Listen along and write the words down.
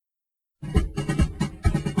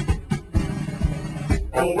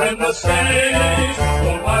Oh, when the Saints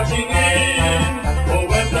go marching in. Oh,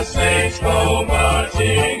 when the Saints go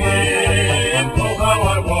marching in. Oh, how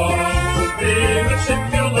I want to be the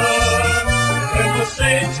secular when the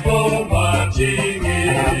Saints go marching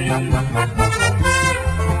in.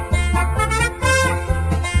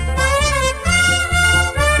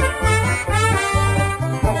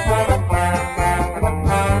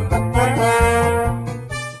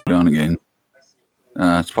 On again.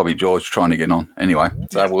 It's probably George trying to get on. Anyway,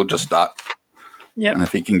 so we'll just start. Yep. And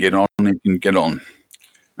if he can get on, he can get on.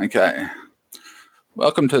 Okay.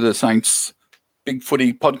 Welcome to the Saints Big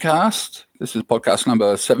Footy podcast. This is podcast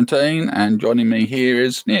number 17, and joining me here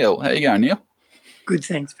is Neil. How you going, Neil? Good,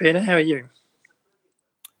 thanks, Peter. How are you?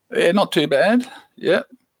 Yeah, not too bad. Yeah.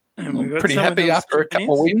 And we've got Pretty someone happy else after a joining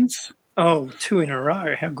couple of us. wins. Oh, 2 in a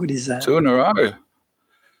row. How good is that? 2 in a row.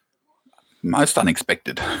 Most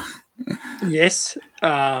unexpected. Yes.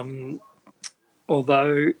 Although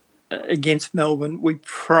against Melbourne, we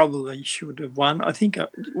probably should have won. I think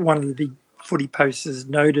one of the big footy posters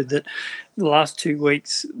noted that the last 2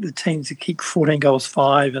 weeks, the teams have kicked 14 goals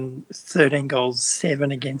 5 and 13 goals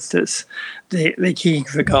 7 against us. Their kicking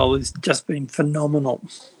for goal has just been phenomenal.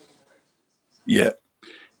 Yeah.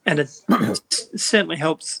 And it certainly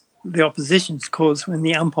helps the opposition's cause when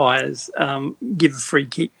the umpires give a free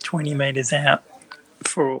kick 20 metres out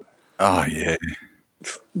for Oh, yeah.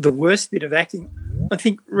 the worst bit of acting. I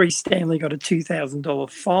think Reece Stanley got a $2,000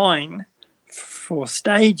 fine for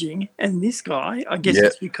staging, and this guy, I guess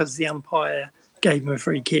it's because the umpire gave him a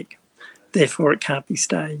free kick. Therefore, it can't be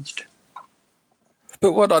staged.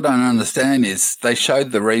 But what I don't understand is they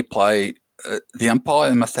showed the replay. The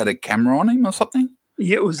umpire must have had a camera on him or something.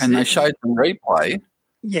 Yeah, it was. And they showed the replay.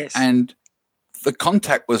 Yes. And the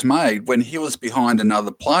contact was made when he was behind another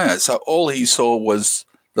player. So all he saw was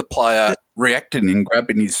the player reacting and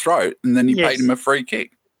grabbing his throat, and then he paid him a free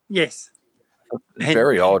kick. Yes. It's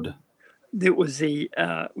very odd. There was the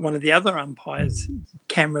one of the other umpires'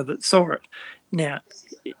 camera that saw it. Now,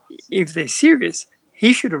 if they're serious,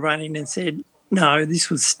 he should have run in and said, no, this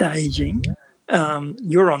was staging.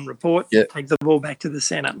 You're on report. Take the ball back to the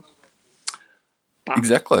centre.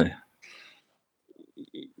 Exactly.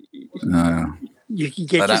 No. You could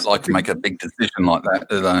get they don't like to make a big decision like that,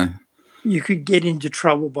 do they? You could get into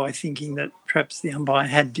trouble by thinking that perhaps the umpire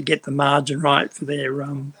had to get the margin right for their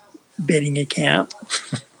betting account.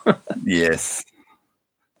 Yes.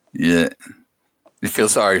 Yeah. You feel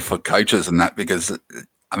sorry for coaches and that because,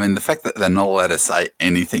 I mean, the fact that they're not allowed to say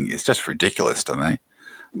anything is just ridiculous to me.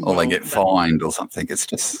 Or they get fined or something. It's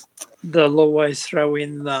just... They'll always throw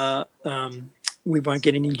in the we won't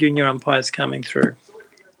get any junior umpires coming through.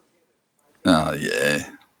 Oh, yeah.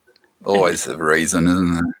 Always a reason,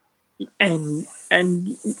 isn't there? And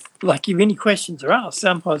like if any questions are asked,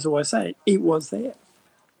 umpires always say it was there.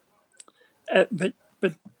 But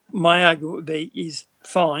my argument would be is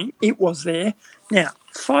fine, it was there. Now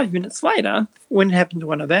 5 minutes later, when it happened to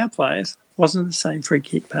one of our players, wasn't the same free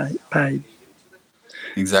kick paid.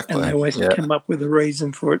 Exactly. And they always come up with a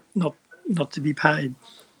reason for it not to be paid.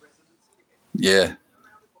 Yeah.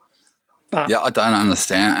 But I don't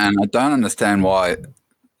understand, and I don't understand why.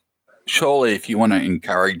 Surely, if you want to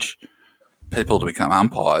encourage people to become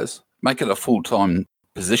umpires, make it a full-time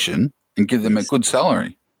position and give them a good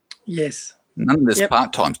salary. Yes. None of this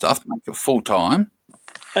part-time stuff. Make it full-time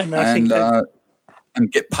and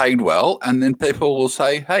get paid well, and then people will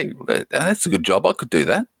say, hey, that's a good job. I could do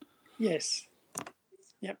that. Yes.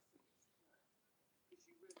 Yep.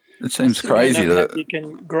 It seems crazy that you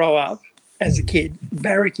can grow up as a kid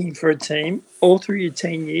barracking for a team all through your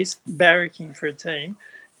teen years, barracking for a team,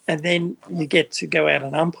 and then you get to go out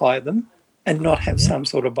and umpire them and not have some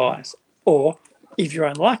sort of bias. Or if you're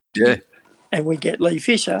unlucky, and we get Lee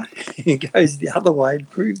Fisher, who goes the other way to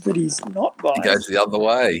prove that he's not biased. He goes the other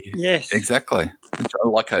way. Yes. Exactly. It's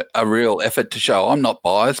like a real effort to show I'm not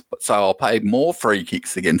biased, but so I'll pay more free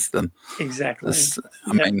kicks against them. Exactly.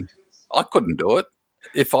 I mean, I couldn't do it.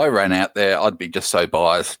 If I ran out there, I'd be just so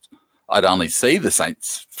biased. I'd only see the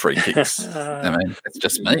Saints free kicks. I mean, it's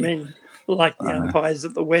just me. I mean, like the umpires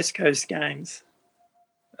at the West Coast games.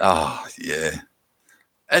 Oh, yeah.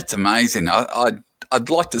 It's amazing. I'd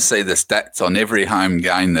like to see the stats on every home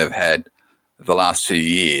game they've had the last 2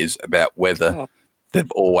 years about whether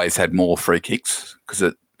they've always had more free kicks.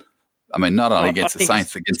 Because, not only against the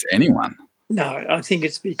Saints, against anyone. No, I think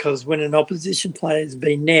it's because when an opposition player's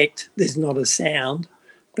been necked, there's not a sound.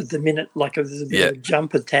 But the minute, like, if there's a bit of a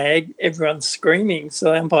jumper tag, everyone's screaming.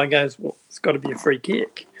 So the umpire goes, well, it's got to be a free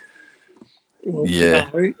kick. Well,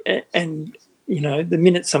 no. And the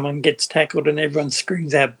minute someone gets tackled and everyone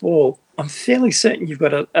screams out ball, I'm fairly certain you've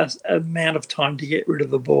got a amount of time to get rid of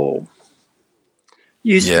the ball.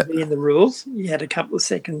 Used Yeah. to be in the rules, you had a couple of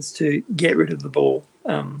seconds to get rid of the ball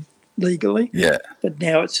legally. Yeah. But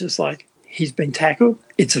now it's just like, he's been tackled,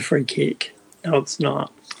 it's a free kick. No, it's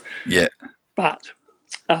not. Yeah. But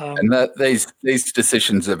And these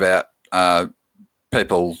decisions about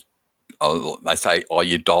people, they say,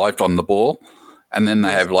 you dived on the ball, and then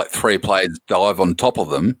they have like 3 players dive on top of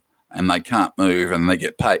them and they can't move and they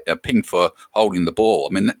get pinged for holding the ball.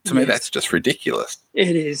 I mean, to me, that's just ridiculous.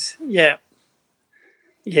 It is, yeah.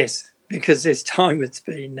 Yes, because there's time it's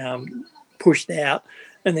been pushed out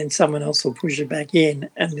and then someone else will push it back in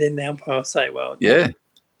and then the umpire will say, well, yeah,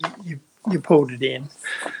 you pulled it in.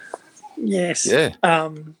 Yes. Yeah.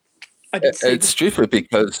 It's stupid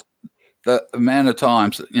because the amount of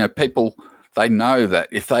times, people, they know that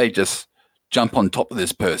if they just jump on top of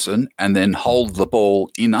this person and then hold the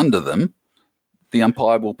ball in under them, the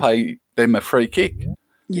umpire will pay them a free kick.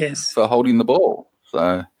 Yes. For holding the ball.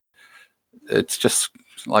 So it's just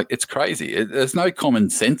like, it's crazy. There's no common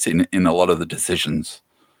sense in a lot of the decisions.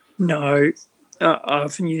 No. I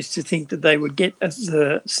often used to think that they would get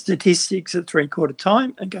the statistics at 3/4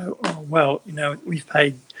 time and go, oh, well, we've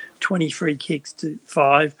paid 20 free kicks to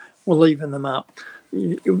 5, we'll even them up.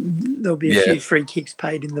 There'll be a few free kicks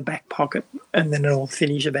paid in the back pocket and then it'll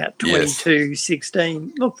finish about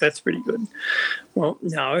 22-16. Look, that's pretty good. Well,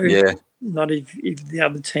 no. Yeah. Not if the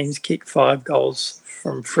other teams kick 5 goals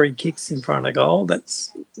from free kicks in front of goal.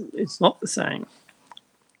 It's not the same.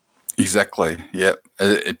 Exactly. Yeah.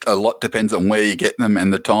 A lot depends on where you get them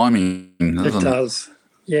and the timing. It does.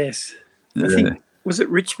 Yes. Yeah. I think, was it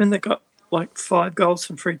Richmond that got like 5 goals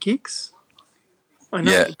from free kicks? I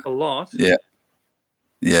know it's a lot. Yeah.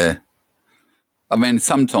 Yeah. I mean,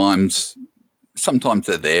 sometimes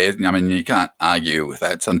they're there. I mean, you can't argue with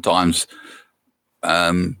that. Sometimes,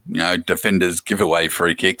 defenders give away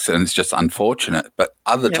free kicks and it's just unfortunate. But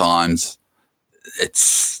other times it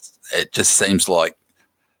just seems like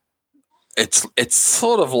it's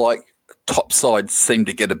sort of like top sides seem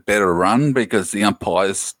to get a better run because the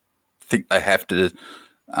umpires think they have to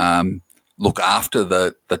look after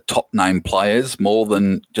the top name players more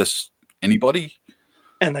than just anybody.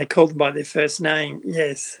 And they call them by their first name,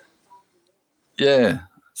 yes. Yeah.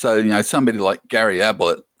 So, somebody like Gary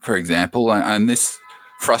Ablett, for example, and this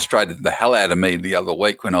frustrated the hell out of me the other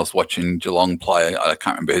week when I was watching Geelong play. I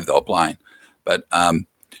can't remember who they were playing, but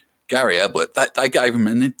Gary Ablett, they gave him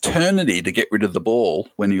an eternity to get rid of the ball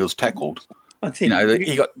when he was tackled. I think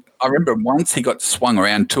I remember once he got swung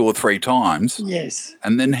around 2 or 3 times. Yes.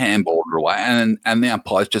 And then handballed away, and the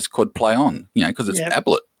umpires just could play on, because it's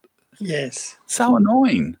Ablett. Yes. So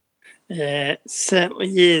annoying. Yeah, it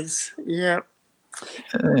certainly is. Yeah.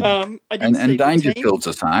 And Dangerfield's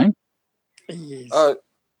the same. Yes.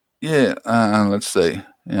 Let's see.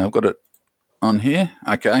 Yeah, I've got it on here.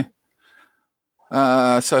 Okay.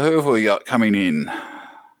 So who have we got coming in?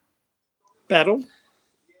 Battle.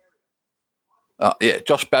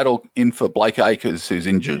 Josh Battle in for Blake Acres, who's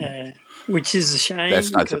injured. Which is a shame. That's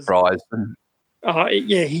no surprise.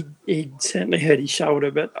 He certainly hurt his shoulder,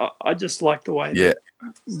 but I just like the way that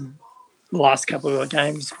the last couple of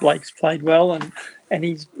games Blake's played well, and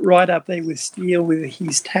he's right up there with Steele with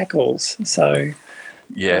his tackles. So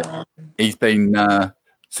he's been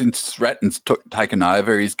since Ratton's taken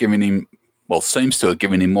over. He's given him, seems to have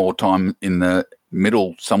given him more time in the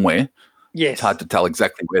middle somewhere. Yes, it's hard to tell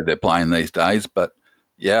exactly where they're playing these days, but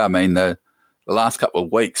I mean the last couple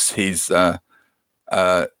of weeks he's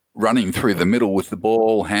running through the middle with the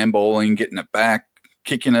ball, handballing, getting it back,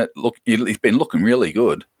 kicking it. Look, he's been looking really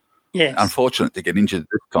good. Yes. Unfortunate to get injured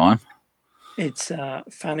this time. It's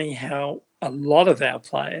funny how a lot of our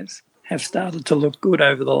players have started to look good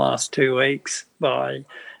over the last 2 weeks by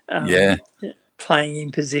playing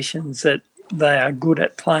in positions that they are good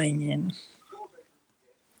at playing in.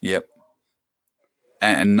 Yep.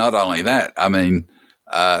 And not only that, I mean,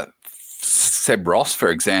 Seb Ross, for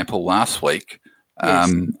example, last week,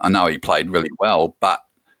 I know he played really well, but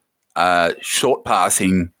short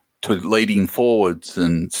passing to leading forwards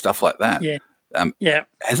and stuff like that.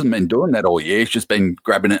 Hasn't been doing that all year. He's just been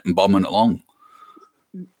grabbing it and bombing it along.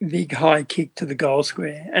 Big high kick to the goal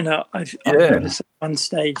square. And I've noticed at one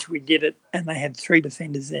stage we did it and they had 3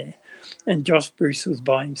 defenders there. And Josh Bruce was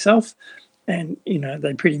by himself. And,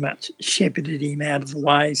 they pretty much shepherded him out of the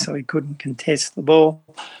way so he couldn't contest the ball.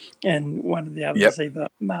 And one of the others either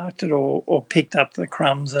marked it or picked up the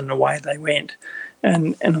crumbs and away they went.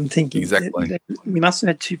 And I'm thinking that we must have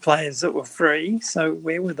had 2 players that were free. So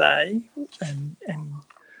where were they? And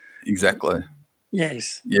exactly.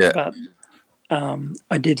 Yes. Yeah. But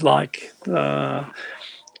I did like the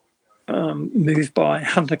move by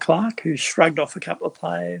Hunter Clark, who shrugged off a couple of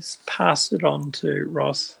players, passed it on to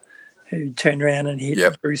Ross, who turned around and hit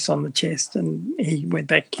Yep. Bruce on the chest, and he went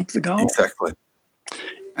back and kicked the goal. Exactly.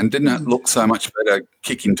 And didn't it look so much better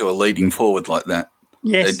kicking to a leading forward like that?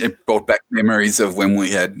 Yes. It brought back memories of when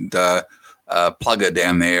we had Plugger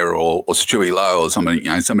down there or Stewie Lowe or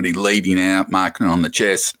somebody, somebody leading out, marking on the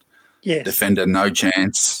chest. Yes. Defender, no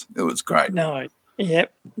chance. It was great. No.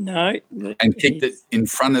 Yep. No. And kicked it in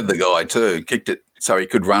front of the guy too. Kicked it so he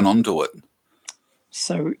could run onto it.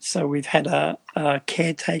 So we've had a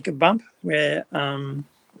caretaker bump where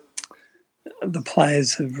the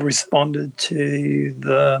players have responded to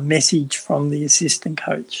the message from the assistant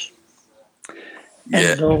coach. And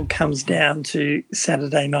it all comes down to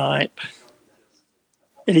Saturday night.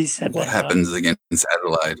 It is Saturday What happens against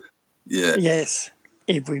Adelaide? Yeah. Yes.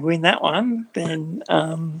 If we win that one, then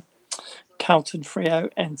Carlton, Freo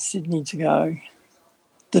and Sydney to go.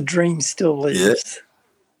 The dream still lives.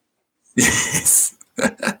 Yeah. Yes.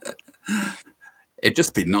 It'd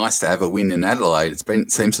just be nice to have a win in Adelaide.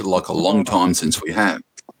 Seems like a long time since we have.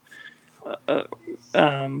 A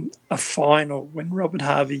final when Robert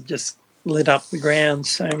Harvey just lit up the ground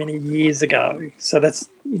so many years ago. So that's,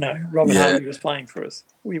 Robert Harvey was playing for us.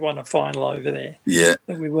 We won a final over there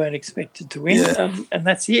that we weren't expected to win. Yeah. And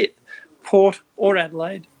that's it. Port or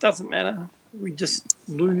Adelaide, doesn't matter. We just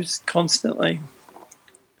lose constantly.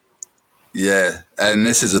 Yeah, and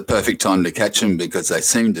this is a perfect time to catch them because they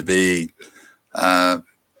seem to be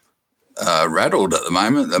rattled at the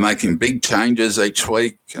moment. They're making big changes each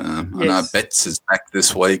week. I know Betts is back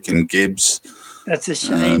this week and Gibbs. That's a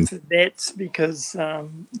shame for Betts because, I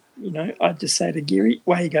just say to Geary,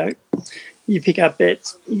 way you go. You pick up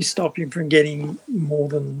Betts, you stop him from getting more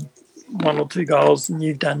than 1 or 2 goals and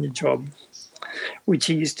you've done your job, which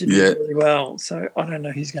he used to do really well. So I don't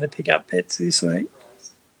know who's going to pick up Betts this week.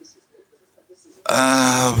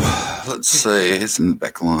 Let's see. Who's in the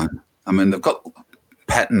back line? I mean, they've got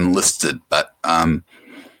Patton listed, but I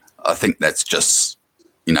think that's just,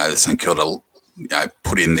 the St Kilda,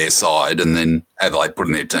 put in their side and then Adelaide put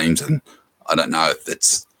in their teams. And I don't know if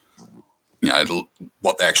that's,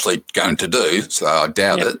 what they're actually going to do. So I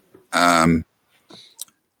doubt it.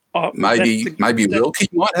 Maybe Wilkie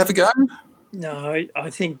might have a go. No, I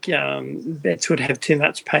think Betts would have too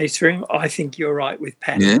much pace for him. I think you're right with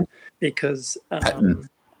Patton because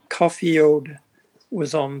Caulfield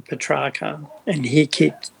was on Petrarca and he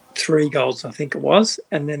kicked 3 goals, I think it was,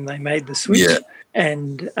 and then they made the switch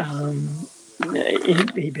and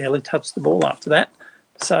he barely touched the ball after that.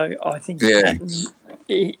 So I think Patton,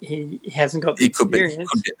 he hasn't got the experience.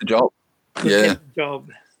 Could get the job. Get the job.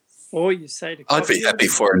 Or you say to Caulfield, I'd be happy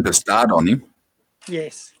for him to start on him.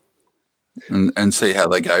 Yes. And see how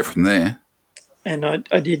they go from there. And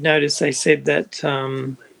I did notice they said that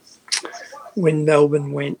when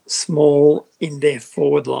Melbourne went small in their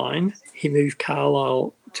forward line, he moved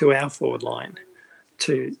Carlisle to our forward line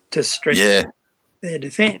to stretch their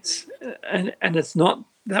defence. And it's not,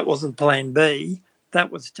 that wasn't plan B. That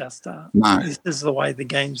was just, this is the way the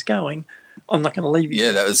game's going. I'm not going to leave you.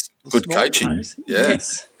 Yeah, that was good coaching. Players. Yeah.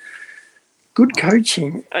 Yes. Good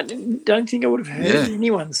coaching. I don't think I would have heard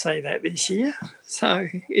anyone say that this year. So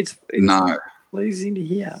it's pleasing to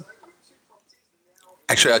hear.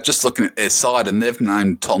 Actually, I was just looking at their side and they've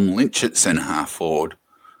named Tom Lynch at centre half forward,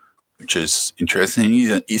 which is interesting.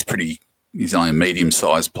 He's only a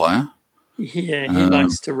medium-sized player. Yeah, he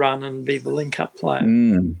likes to run and be the link-up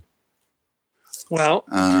player. Well,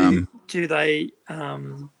 do they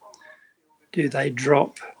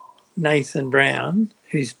drop Nathan Brown,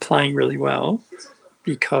 who's playing really well,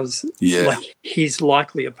 because his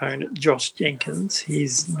likely opponent, Josh Jenkins,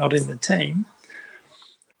 he's not in the team.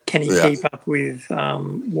 Can he keep up with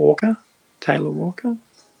Taylor Walker?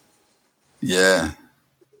 Yeah.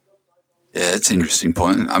 Yeah, it's an interesting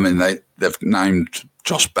point. I mean, they've named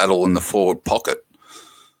Josh Battle in the forward pocket.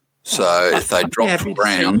 So if they drop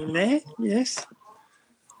Brown... there, yes.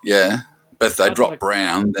 Yeah. But if they drop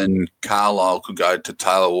Brown, then Carlisle could go to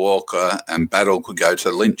Taylor Walker and Battle could go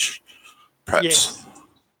to Lynch, perhaps.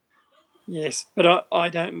 Yes, but I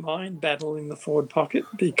don't mind Battle in the forward pocket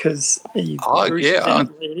because he's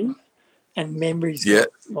leading and Memory's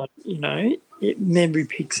Memory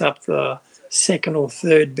picks up the second or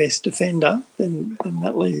third best defender, then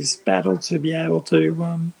that leaves Battle to be able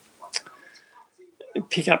to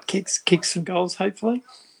pick up kicks some goals, hopefully.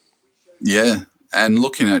 Yeah, and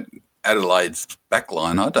looking at Adelaide's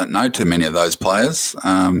backline, I don't know too many of those players.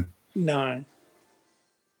 No.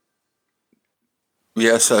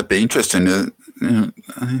 Yeah, so it'd be interesting to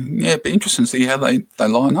see how they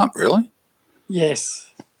line up, really. Yes.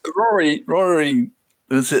 Rory,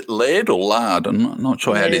 is it Laird or Lard? I'm not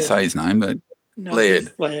sure how to Laird. say his name, but No,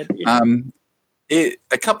 Laird. Laird, yeah.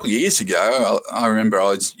 A couple of years ago, I remember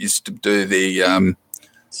I used to do the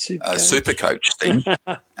super coach thing,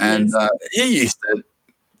 and he used to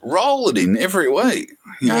roll it in every week.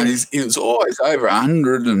 You know, he was always over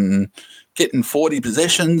 100 and getting 40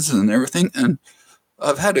 possessions and everything. And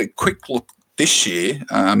I've had a quick look this year,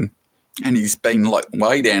 and he's been like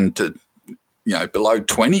way down to, below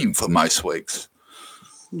 20 for most weeks.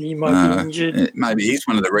 He might be injured. Maybe he's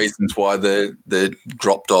one of the reasons why they're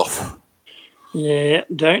dropped off. Yeah,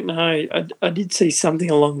 don't know. I did see something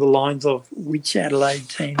along the lines of which Adelaide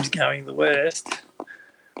team's going the worst.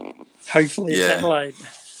 Hopefully it's Adelaide.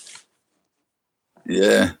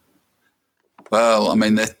 Yeah. Well, I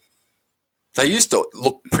mean, they used to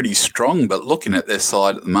look pretty strong, but looking at their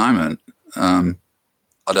side at the moment, I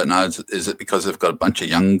don't know, is it because they've got a bunch of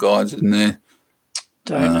young guys in there?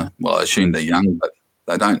 Don't know. Well, I assume they're young, but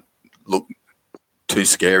they don't look too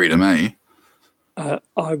scary to me.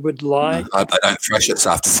 I would like... They don't thrash us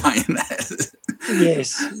after saying that.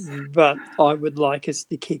 Yes, but I would like us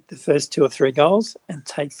to kick the first 2 or 3 goals and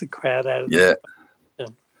take the crowd out of the...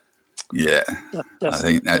 Yeah. I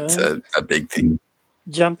think that's a big thing.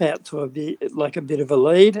 Jump out to a bit of a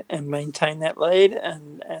lead and maintain that lead,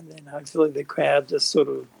 and then hopefully the crowd just sort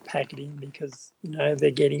of pack it in because,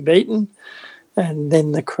 they're getting beaten. And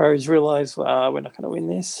then the Crows realise, well, we're not going to win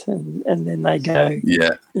this. And then they go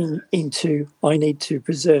into, I need to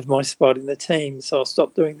preserve my spot in the team. So I'll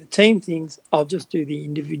stop doing the team things. I'll just do the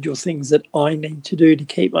individual things that I need to do to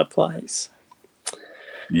keep my place.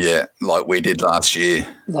 Yeah, like we did last year.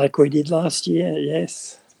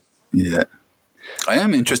 Yes. Yeah. I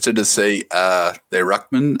am interested to see their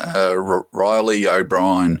ruckman, Riley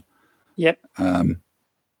O'Brien. Yep.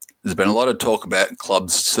 There's been a lot of talk about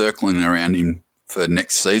clubs circling around him for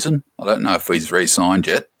next season. I don't know if he's re-signed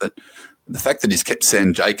yet, but the fact that he's kept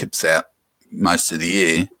Sam Jacobs out most of the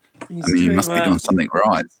year, he must be doing something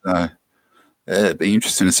right. So, it'd be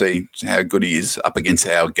interesting to see how good he is up against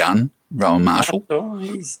our gun, Rowan Marshall. Oh,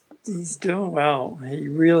 he's doing well. He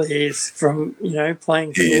really is. From,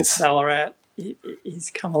 playing for Ballarat,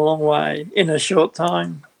 he's come a long way in a short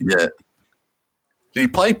time. Yeah. Did he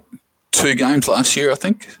play 2 games last year, I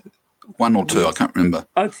think? 1 or 2, I can't remember.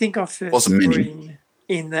 I think I first saw him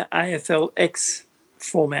in the AFL-X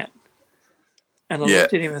format. And I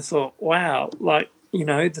looked at him and thought, wow,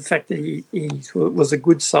 the fact that he was a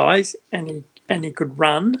good size and he could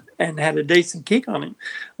run and had a decent kick on him.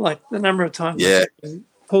 Like the number of times he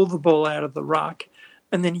pulled the ball out of the ruck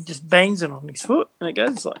and then he just bangs it on his foot and it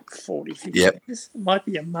goes like 40, 50 meters. It might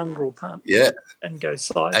be a mongrel punt. Yeah. And go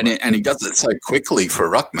sideways. And he does it so quickly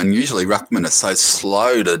for a ruckman. Usually ruckmen are so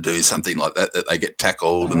slow to do something like that they get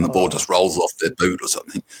tackled and the ball just rolls off their boot or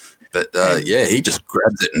something. But, he just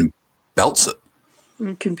grabs it and belts it.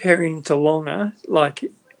 And comparing to Longer,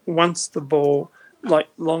 once the ball,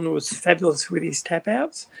 Longer was fabulous with his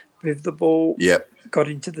tap-outs. If the ball got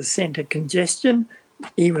into the centre congestion,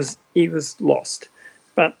 he was lost.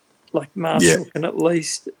 But Marshall can at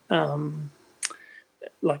least he'll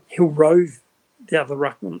rove the other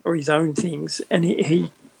ruckman or his own things, and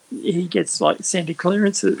he gets centre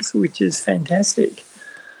clearances, which is fantastic.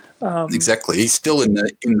 Exactly, he's still in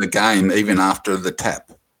the game even after the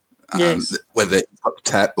tap. Whether it's got the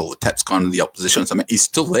tap or the tap's kind of the opposition, he's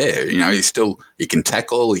still there. He can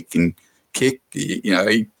tackle, he can kick.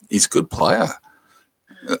 He's a good player.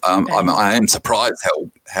 I am surprised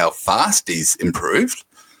how fast he's improved.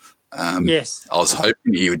 I was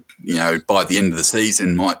hoping he would, by the end of the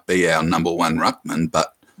season, might be our number 1 ruckman,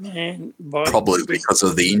 but probably because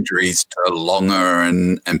of the injuries to Longer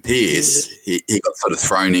and Pearce, he got sort of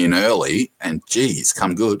thrown in early, and he's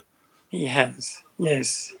come good. He has,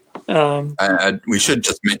 yes. We should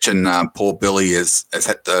just mention poor Billy has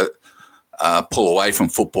had to pull away from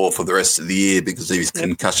football for the rest of the year because of his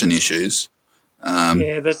concussion issues.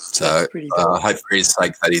 That's pretty bad. I hope for his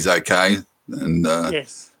sake that he's okay. And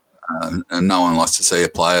and no one likes to see a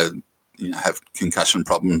player have concussion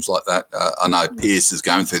problems like that. I know Pearce is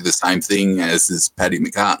going through the same thing as is Paddy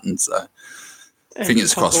McCartan, so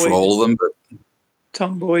fingers crossed for all of them. But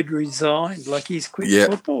Tom Boyd resigned, he's quit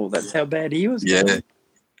football. That's how bad he was. Yeah.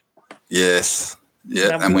 Yes.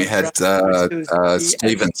 Yeah, and we had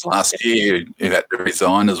Stevens last year who had to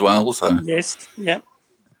resign as well. So yes, yeah.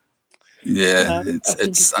 Yeah,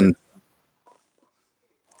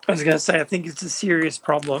 I was going to say, I think it's a serious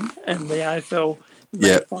problem, and the AFL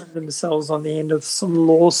may find themselves on the end of some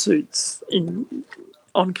lawsuits in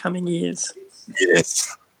oncoming years.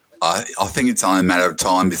 Yes, I think it's only a matter of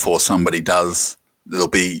time before somebody does. There'll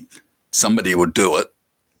be somebody will do it,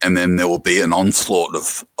 and then there will be an onslaught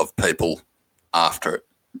of people after it.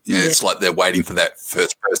 It's like they're waiting for that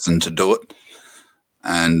first person to do it,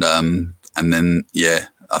 and then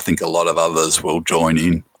I think a lot of others will join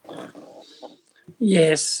in.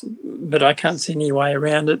 Yes, but I can't see any way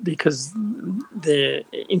around it because they're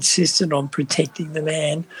insistent on protecting the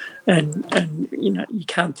man, and you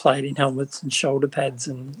can't play it in helmets and shoulder pads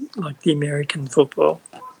and like the American football.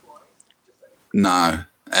 No,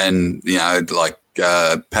 and like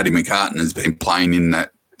Paddy McCartan has been playing in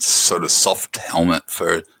that sort of soft helmet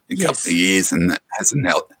for a couple of years, and that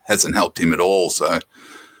hasn't helped him at all. So,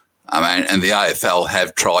 I mean, and the AFL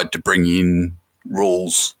have tried to bring in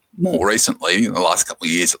rules more recently, in the last couple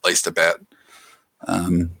of years at least, about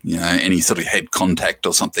any sort of head contact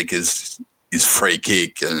or something is free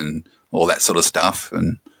kick and all that sort of stuff.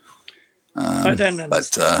 And I don't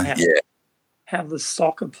understand how the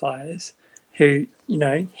soccer players who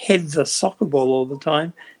head the soccer ball all the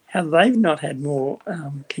time, how they've not had more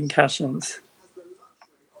concussions.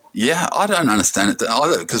 Yeah, I don't understand it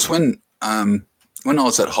either, because when I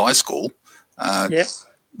was at high school,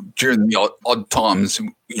 during the odd times,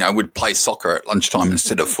 we'd play soccer at lunchtime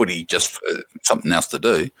instead of footy just for something else to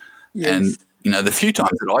do. Yes. And, the few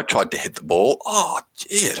times that I tried to hit the ball,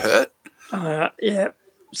 it hurt.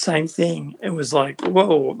 Same thing. It was like,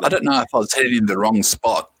 whoa. I don't know if I was headed in the wrong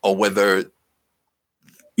spot or whether,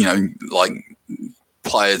 like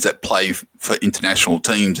players that play for international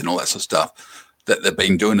teams and all that sort of stuff, that they've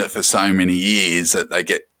been doing it for so many years that they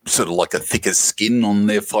get sort of like a thicker skin on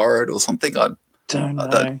their forehead or something. I don't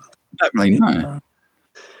really know.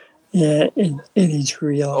 Yeah, it is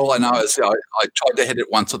real. All I know is I tried to hit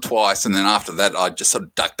it once or twice, and then after that I just sort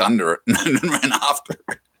of ducked under it and ran after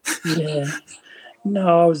it. Yeah.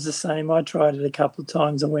 No, I was the same. I tried it a couple of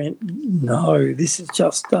times and went, no, this is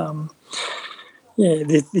just,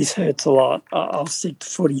 this hurts a lot. I'll stick to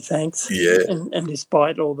footy, thanks. Yeah. And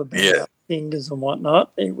despite all the bad fingers and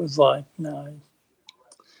whatnot, it was like, no.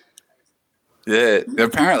 Yeah,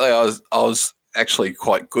 apparently I was actually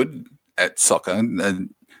quite good at soccer.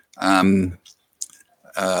 And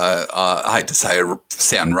I hate to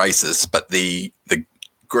sound racist, but the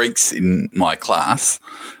Greeks in my class,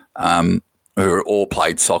 who all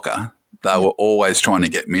played soccer, they were always trying to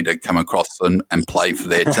get me to come across and play for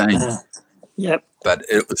their team. Yep. But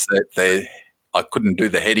it was that I couldn't do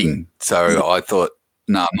the heading, so I thought,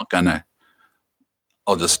 no, I'm not going to.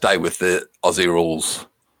 I'll just stay with the Aussie rules.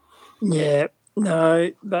 Yeah,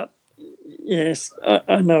 no, but yes,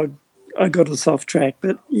 I know I got us off track,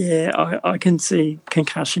 but yeah, I can see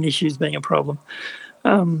concussion issues being a problem.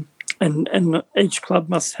 And each club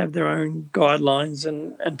must have their own guidelines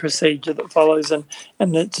and procedure that follows, and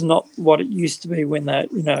it's not what it used to be when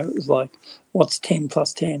it was like, what's 10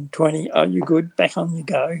 plus 10, 20? Are you good? Back on you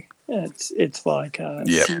go. It's like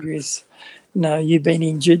serious. No, you've been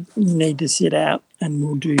injured. You need to sit out, and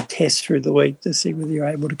we'll do tests through the week to see whether you're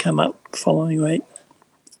able to come up the following week.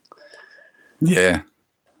 Yeah,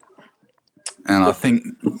 and I think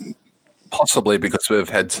possibly because we've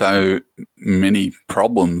had so many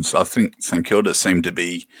problems, I think St Kilda seem to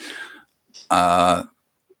be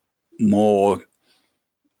more,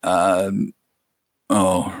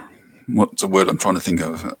 what's the word I'm trying to think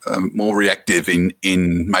of, more reactive in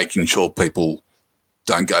making sure people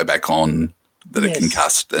don't go back on that are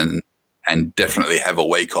concussed and definitely have a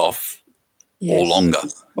week off or longer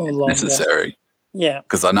if necessary. Yeah.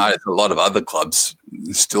 Because I know a lot of other clubs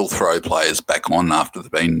still throw players back on after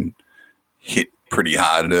they've been hit pretty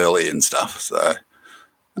hard early and stuff. So,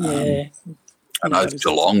 I know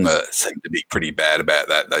Geelong seem to be pretty bad about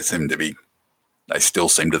that. They still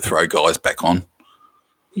seem to throw guys back on.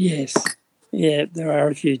 Yes. Yeah, there are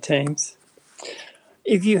a few teams.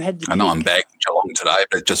 If you had to I know I'm back in Geelong today,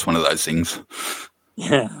 but it's just one of those things.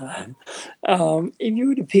 Yeah. If you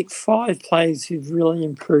were to pick 5 players who've really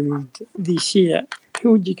improved this year,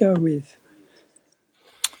 who would you go with?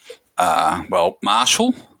 Well,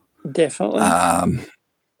 Marshall. Definitely.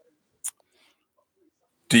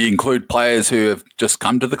 Do you include players who have just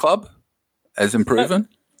come to the club as improving?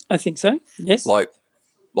 I think so, yes. Like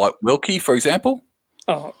Wilkie, for example?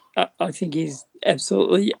 Oh, I think he's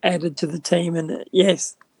absolutely added to the team, and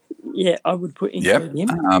yes, I would include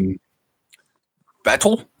him.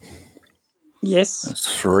 Battle? Yes.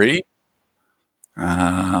 That's 3.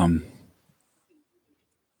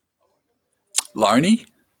 Loney?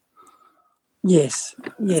 Yes.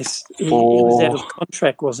 He was out of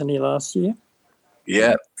contract, wasn't he, last year?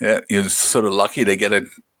 Yeah. He was sort of lucky to get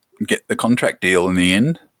the contract deal in the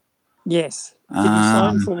end. Yes. Did he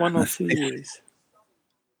sign for 1 or 2 years?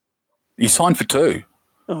 He signed for 2.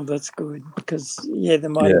 Oh, that's good because, there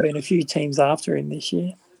might have been a few teams after him this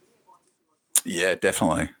year. Yeah,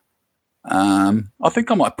 definitely. I think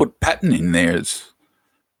I might put Patton in there as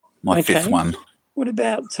my fifth one. What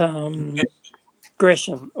about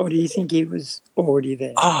Gresham, or do you think he was already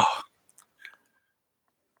there? Oh,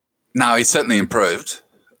 no, he's certainly improved.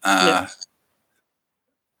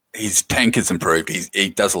 His tank has improved.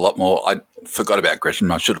 He does a lot more. I forgot about Gresham.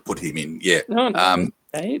 I should have put him in. Yeah.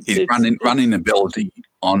 His running ability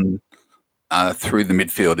on through the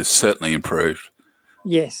midfield is certainly improved.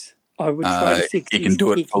 Yes, I would try to fix. He can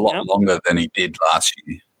do it for a lot longer than he did last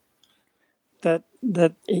year.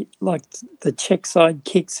 Like the check side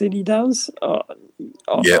kicks that he does.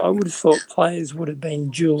 I would have thought players would have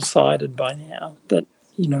been dual sided by now. That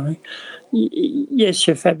yes,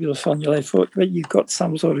 you're fabulous on your left foot, but you've got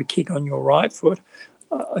some sort of kick on your right foot.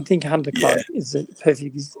 I think Hunter Clark is a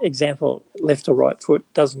perfect example. Left or right foot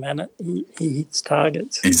doesn't matter. He hits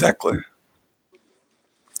targets. Exactly.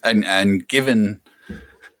 And given,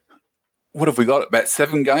 what have we got? About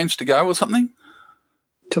 7 games to go or something?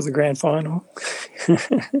 To the grand final.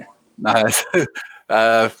 No,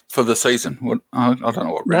 for the season. I don't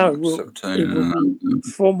know what round. 17.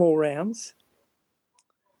 4 more rounds.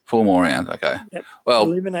 4 more rounds, okay. Yep. Well,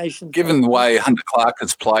 elimination. Given the way Hunter Clark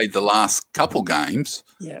has played the last couple games,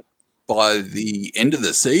 yep, by the end of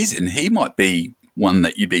the season, he might be one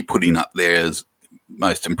that you'd be putting up there as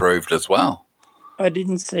most improved as well. I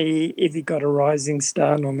didn't see if he got a Rising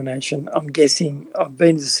Star nomination. I'm guessing. I've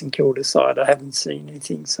been to the St Kilda side. I haven't seen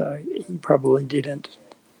anything, so he probably didn't.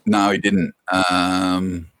 No, he didn't.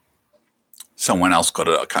 Someone else got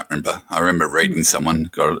it. I can't remember. I remember reading someone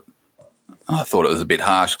got it. I thought it was a bit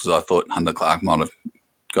harsh because I thought Hunter Clark might have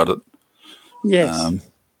got it. Yes. I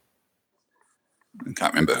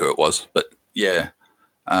can't remember who it was, but yeah.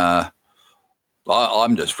 I'm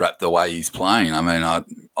just wrapped the way he's playing. I mean, I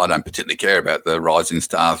don't particularly care about the Rising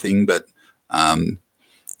Star thing, but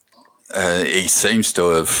he seems to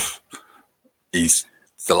have. The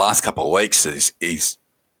last couple of weeks it's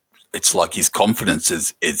like his confidence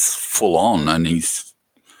is full on, and he's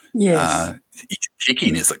his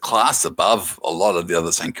kicking is a class above a lot of the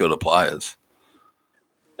other St Kilda players.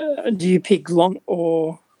 Do you pick Long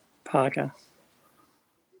or Parker?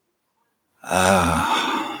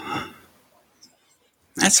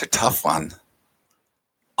 That's a tough one.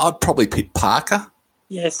 I'd probably pick Parker.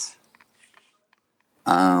 Yes.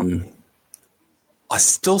 I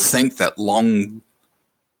still think that Long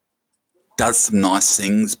does some nice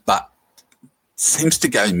things, but seems to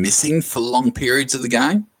go missing for long periods of the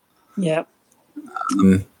game. Yeah.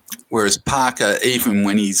 Whereas Parker, even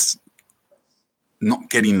when he's not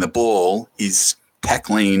getting the ball, his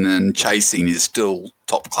tackling and chasing is still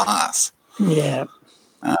top class. Yeah.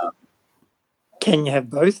 Can you have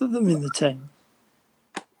both of them in the team?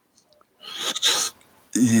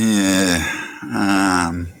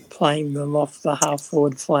 Yeah. Playing them off the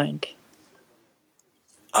half-forward flank.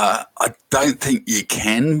 I don't think you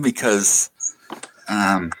can because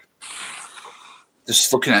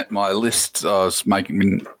just looking at my list I was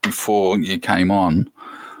making before you came on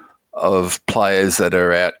of players that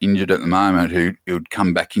are out injured at the moment who would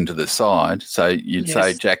come back into the side. So you'd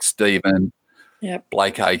say Jack Stephen,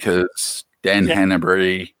 Blake Akers, Dan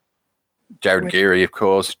Hanbury, Jared Geary, of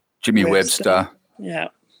course, Jimmy Webster. Yeah.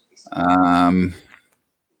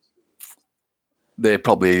 They're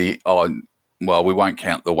probably, we won't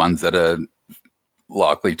count the ones that are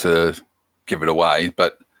likely to give it away,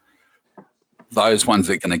 but those ones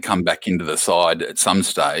that are going to come back into the side at some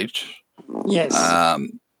stage. Yes.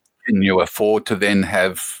 Can you afford to then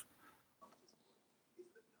have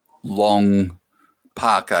Long,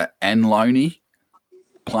 Parker and Loney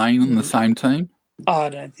playing on the same team? I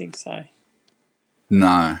don't think so.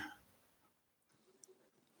 No.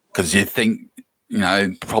 Because you think,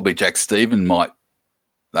 probably Jack Stephen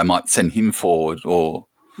they might send him forward or...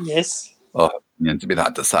 Yes. It's a bit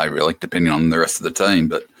hard to say, really, depending on the rest of the team.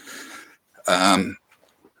 But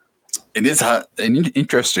it is an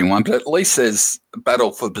interesting one, but at least there's a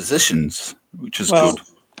battle for positions, which is good.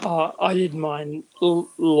 I didn't mind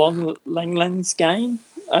Langland's game.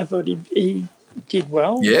 I thought he did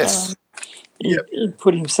well. Yes. He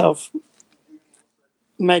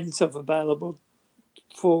made himself available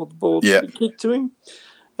for the ball to be kicked to him.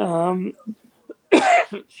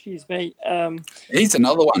 Excuse me. He's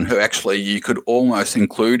another one who actually you could almost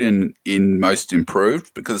include in most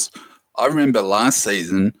improved, because I remember last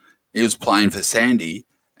season he was playing for Sandy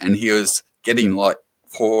and he was getting like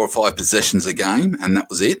 4 or 5 possessions a game and that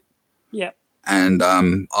was it. Yeah. And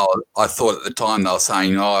I thought at the time they were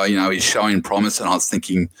saying, he's showing promise, and I was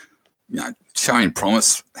thinking, showing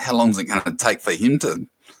promise, how long is it going to take for him to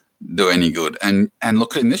do any good. And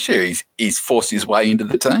look, in this year, he's forced his way into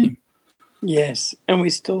the team. Yes, and we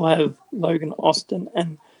still have Logan Austin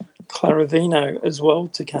and Claravino as well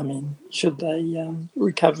to come in should they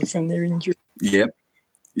recover from their injury. Yep.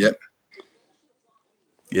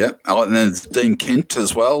 Oh, and there's Dean Kent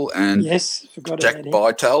as well, and yes, forgot Jack about him.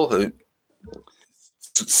 Bytel, who's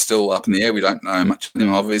still up in the air. We don't know much of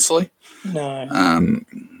him, obviously. No.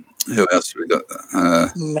 Who else have we got?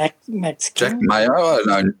 Max Jack King? Mayo. I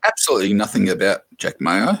know absolutely nothing about Jack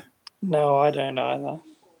Mayo. No, I don't either.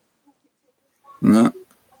 No.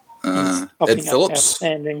 He's Ed popping up Phillips. our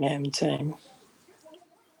Sandringham team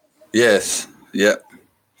Yes. Yep.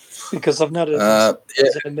 because I've noticed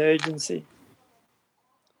it's an emergency.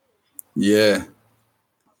 Yeah.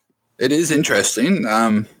 It is interesting.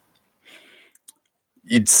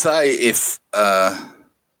 You'd say if Pearce,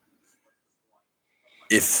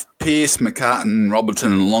 McCartan,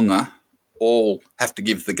 Robertson and Longer all have to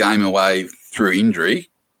give the game away through injury,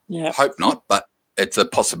 hope not, but it's a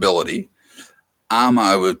possibility.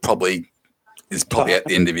 Armo is probably at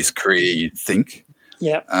the end of his career, you'd think.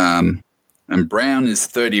 Yeah. And Brown is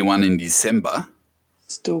 31 in December.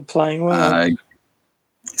 Still playing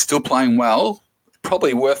well.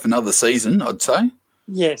 Probably worth another season, I'd say.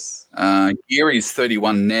 Yes. Geary's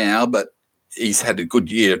 31 now, but he's had a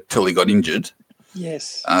good year till he got injured.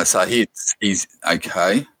 Yes. So he's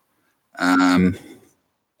okay.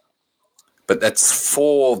 But that's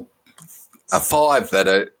five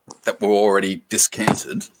that were already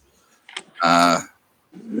discounted.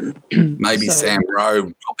 Maybe Sam Rowe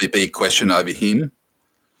would probably be a question over him.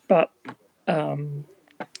 But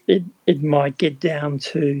it might get down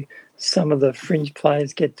to some of the fringe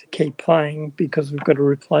players get to keep playing because we've got to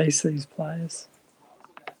replace these players.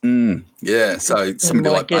 Yeah, so somebody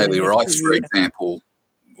like Bailey Rice, for example,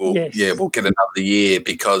 we'll get another year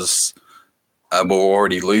because we're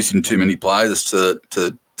already losing too many players to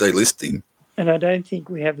delist him. And I don't think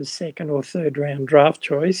we have a second or third round draft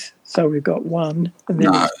choice. So we've got one, and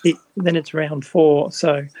then it's round 4.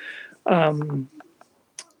 So,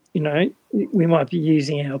 we might be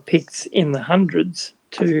using our picks in the hundreds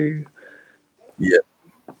to,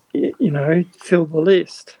 fill the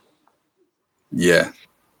list. Yeah.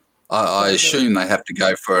 I assume they have to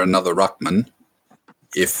go for another ruckman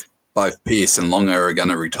if both Pearce and Longer are going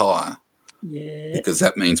to retire. Yeah. Because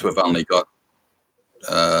that means we've only got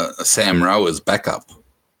Sam Rowe as backup.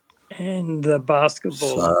 And the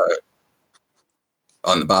basketball.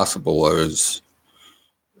 The basketball is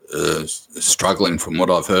struggling from what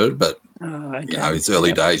I've heard, but it's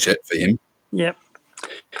early days yet for him. Yep.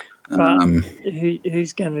 But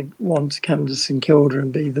who's going to want to come to St Kilda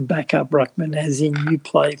and be the backup ruckman, as in you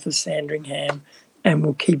play for Sandringham and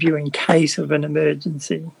will keep you in case of an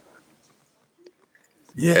emergency?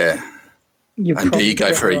 Yeah. And do you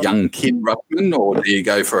go for a young kid ruckman, or do you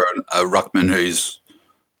go for a ruckman who's,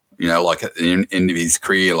 like at the end of his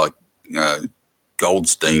career, like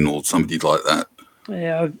Goldstein or somebody like that?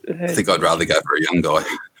 Yeah, I think I'd rather go for a young guy.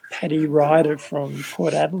 Paddy Ryder from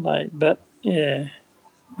Port Adelaide, but yeah.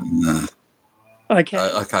 No. Okay.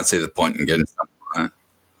 I can't see the point in getting something like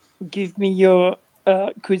that. Give me your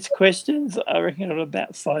quiz questions. I reckon in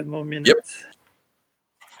about 5 more minutes.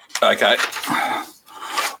 Yep. Okay.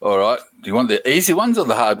 All right. Do you want the easy ones or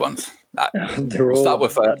the hard ones? No. We'll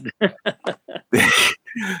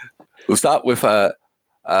start with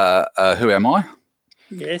who am I?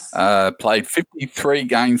 Yes. Played 53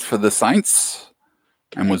 games for the Saints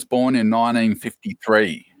and was born in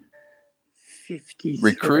 1953. 53.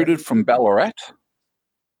 Recruited from Ballarat.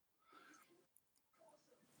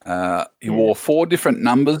 He wore 4 different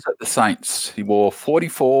numbers at the Saints. He wore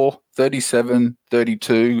 44, 37,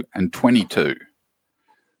 32 and 22.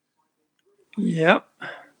 Yep.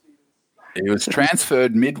 He was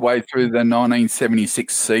transferred midway through the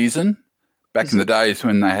 1976 season, back in the days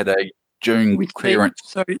when they had a June clearance.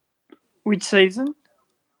 Sorry, which season?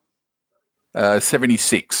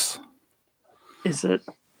 76. Is it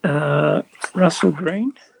Russell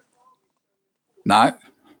Green? No.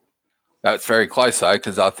 That's very close, though,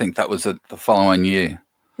 because I think that was the following year.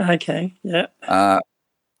 Okay, yeah.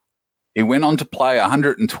 He went on to play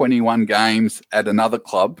 121 games at another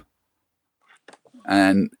club,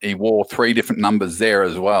 and he wore 3 different numbers there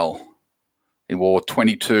as well. He wore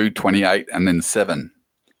 22, 28, and then 7.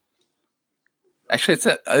 Actually,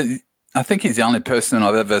 I think he's the only person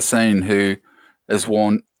I've ever seen who has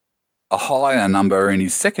worn a higher number in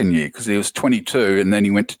his second year, because he was 22 and then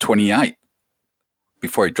he went to 28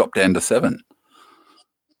 before he dropped down to 7.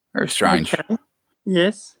 Very strange. Okay.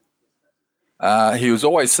 Yes. He was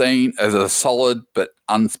always seen as a solid but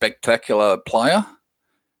unspectacular player.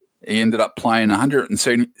 He ended up playing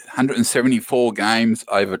 174 games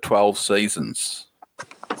over 12 seasons.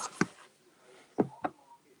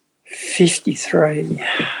 53,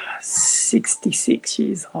 66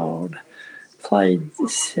 years old. Played the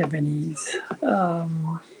 70s.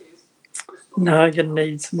 No, I'm going to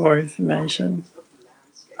need some more information.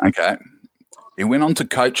 Okay. He went on to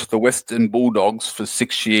coach the Western Bulldogs for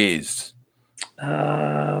 6 years.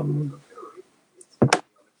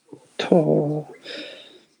 Tall.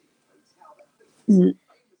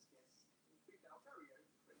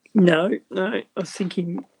 No, I was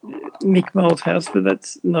thinking Mick Malthouse, but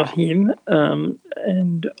that's not him.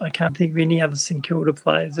 And I can't think of any other St Kilda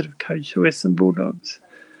players that have coached the Western Bulldogs.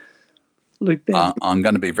 Luke Bennett. I'm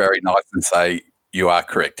going to be very nice and say you are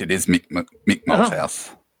correct. It is Mick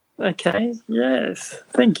Malthouse. Oh, okay, yes.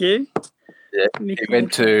 Thank you. Yeah, Mick he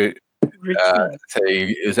went to Richmond.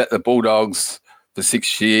 he was at the Bulldogs for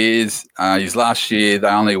 6 years. His last year, they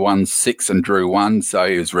only won 6 and drew 1, so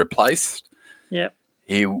he was replaced. Yep.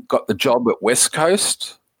 He got the job at West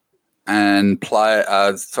Coast and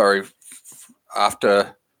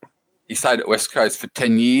after he stayed at West Coast for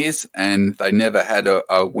 10 years and they never had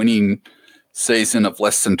a winning season of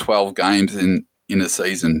less than 12 games in a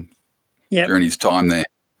season during his time there.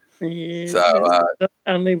 Yeah, So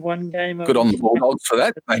only one game. Good on the Bulldogs for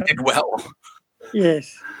that. They did well.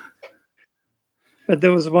 Yes. But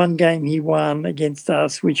there was one game he won against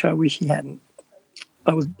us, which I wish he hadn't.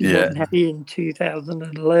 I wasn't happy in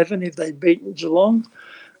 2011 if they'd beaten Geelong,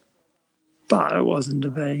 but it wasn't to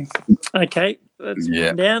be. Okay, let's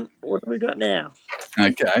come down. What have we got now?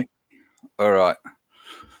 Okay. All right.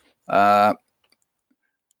 How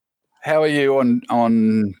are you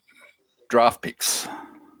on draft picks?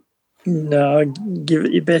 No, give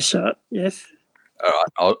it your best shot. Yes. All right.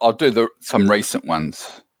 I'll do some recent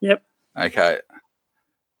ones. Yep. Okay.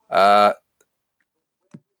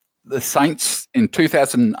 The Saints in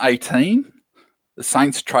 2018, the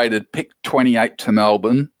Saints traded pick 28 to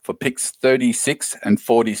Melbourne for picks 36 and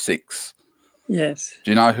 46. Yes.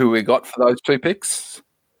 Do you know who we got for those 2 picks?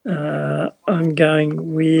 I'm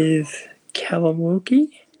going with Callum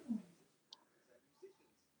Wilkie.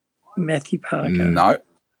 Matthew Parker. No.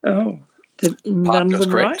 Oh. Parker's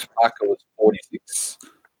correct. Right? Parker was 46.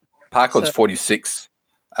 Was 46.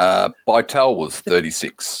 Bytel was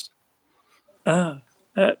 36.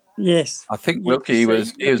 Yes. I think Wilkie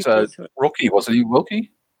was a rookie, wasn't he,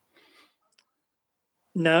 Wilkie?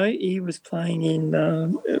 No, he was playing in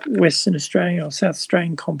Western Australian or South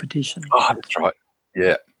Australian competition. Oh, that's right.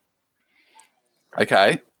 Yeah.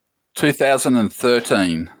 Okay.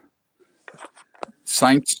 2013.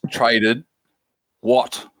 Saints traded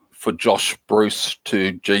Watt for Josh Bruce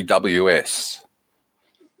to GWS.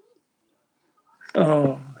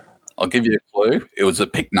 Oh. I'll give you a clue. It was a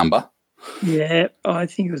pick number. Yeah, I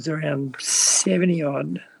think it was around 70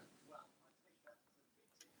 odd.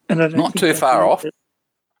 And I don't Not too far off.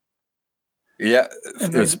 Yeah,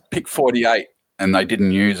 it was pick 48 and they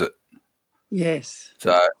didn't use it. Yes.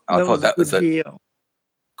 So I thought that was a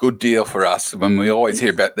good deal for us. When we always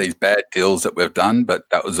hear about these bad deals that we've done, but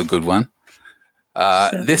that was a good one.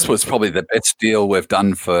 This was probably the best deal we've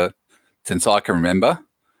done since I can remember.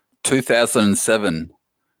 2007,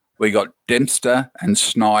 we got Dempster and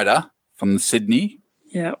Snyder from Sydney.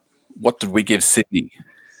 Yeah. What did we give Sydney?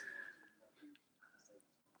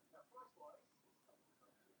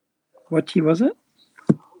 What year was it?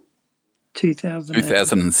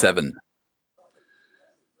 2007.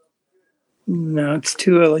 No, it's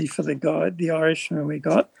too early for the guy, the Irishman we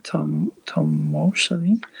got, Tom Walsh, I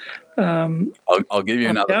think. I'll give you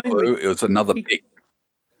another clue. It was another pick.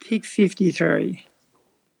 Pick 53.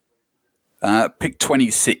 Pick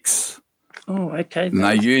 26. Oh, okay. And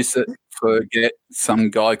they used it for some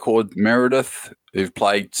guy called Meredith who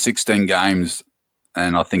played 16 games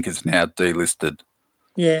and I think is now delisted.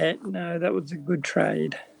 Yeah, no, that was a good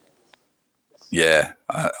trade. Yeah,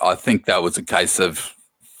 I think that was a case of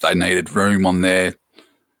they needed room on their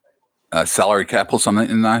salary cap or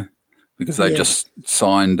something, because they just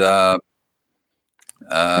signed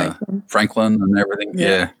Franklin and everything.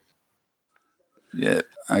 Yeah.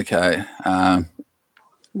 Okay.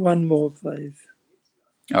 One more, please.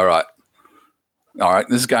 All right.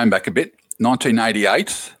 This is going back a bit.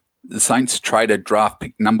 1988, the Saints traded draft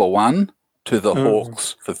pick number 1 to the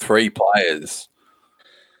Hawks for 3 players.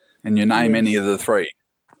 Can you name any of the 3?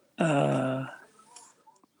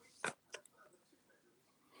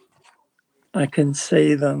 I can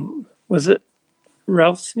see them. Was it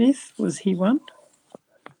Ralph Smith? Was he one?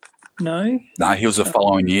 No? No, he was the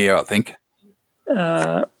following year, I think.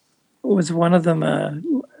 Was one of them a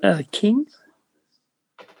King?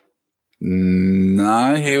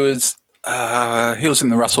 No, he was in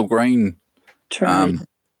the Russell Green Trade.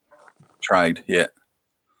 trade. Yeah.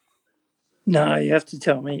 No, you have to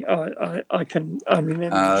tell me. I remember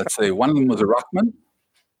Let's see. One of them was a ruckman.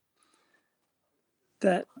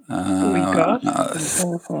 that we got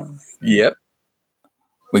from Hawthorn. Yep.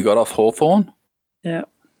 We got off Hawthorn. Yeah.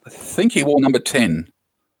 I think he wore number 10.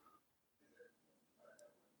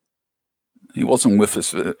 He wasn't with us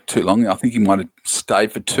for too long. I think he might have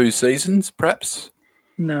stayed for 2 seasons, perhaps.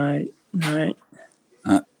 No.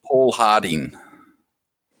 Paul Harding.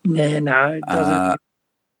 Yeah, no, it doesn't.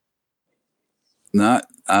 No.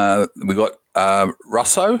 We got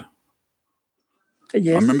Russo.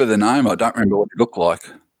 Yes. I remember the name. I don't remember what he looked like.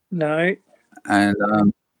 No.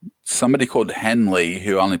 And somebody called Hanley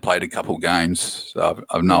who only played a couple games. So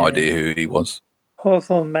I've no idea who he was.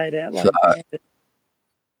 Hawthorn made out like bandit.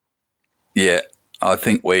 Yeah, I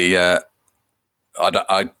think we. I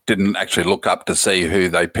didn't actually look up to see who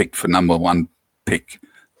they picked for number 1 pick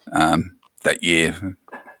that year.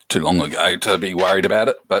 Too long ago to be worried about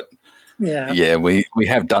it, but yeah, we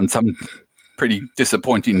have done some pretty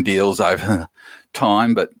disappointing deals over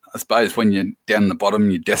time. But I suppose when you're down the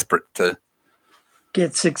bottom, you're desperate to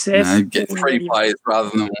get success, get 3 players rather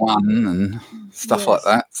than 1 and stuff like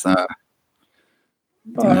that. So,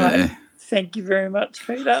 all right. Thank you very much,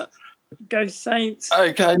 Peter. Go Saints.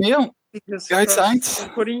 Okay, Neil. Go Saints.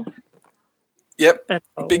 Footy. Yep.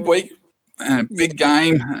 Big week, big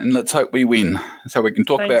game, and let's hope we win so we can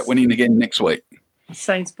talk about winning again next week.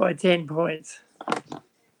 Saints by 10 points.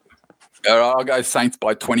 I'll go Saints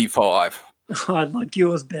by 25. I like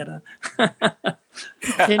yours better.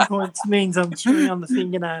 10 points means I'm chewing on the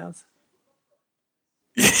fingernails.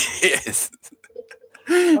 Yes.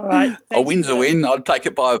 All right. A win's a win. I'd take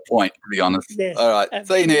it by a point, to be honest. Yes, all right.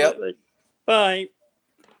 absolutely. See you now. Bye.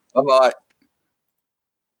 Bye-bye.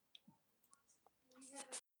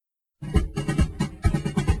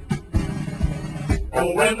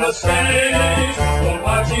 Oh, when the Saints go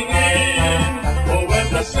marching in, oh,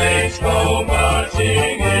 when the Saints go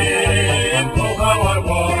marching in, oh, how I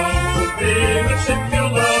want to be the ship you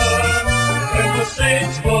love, when the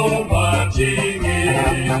Saints go marching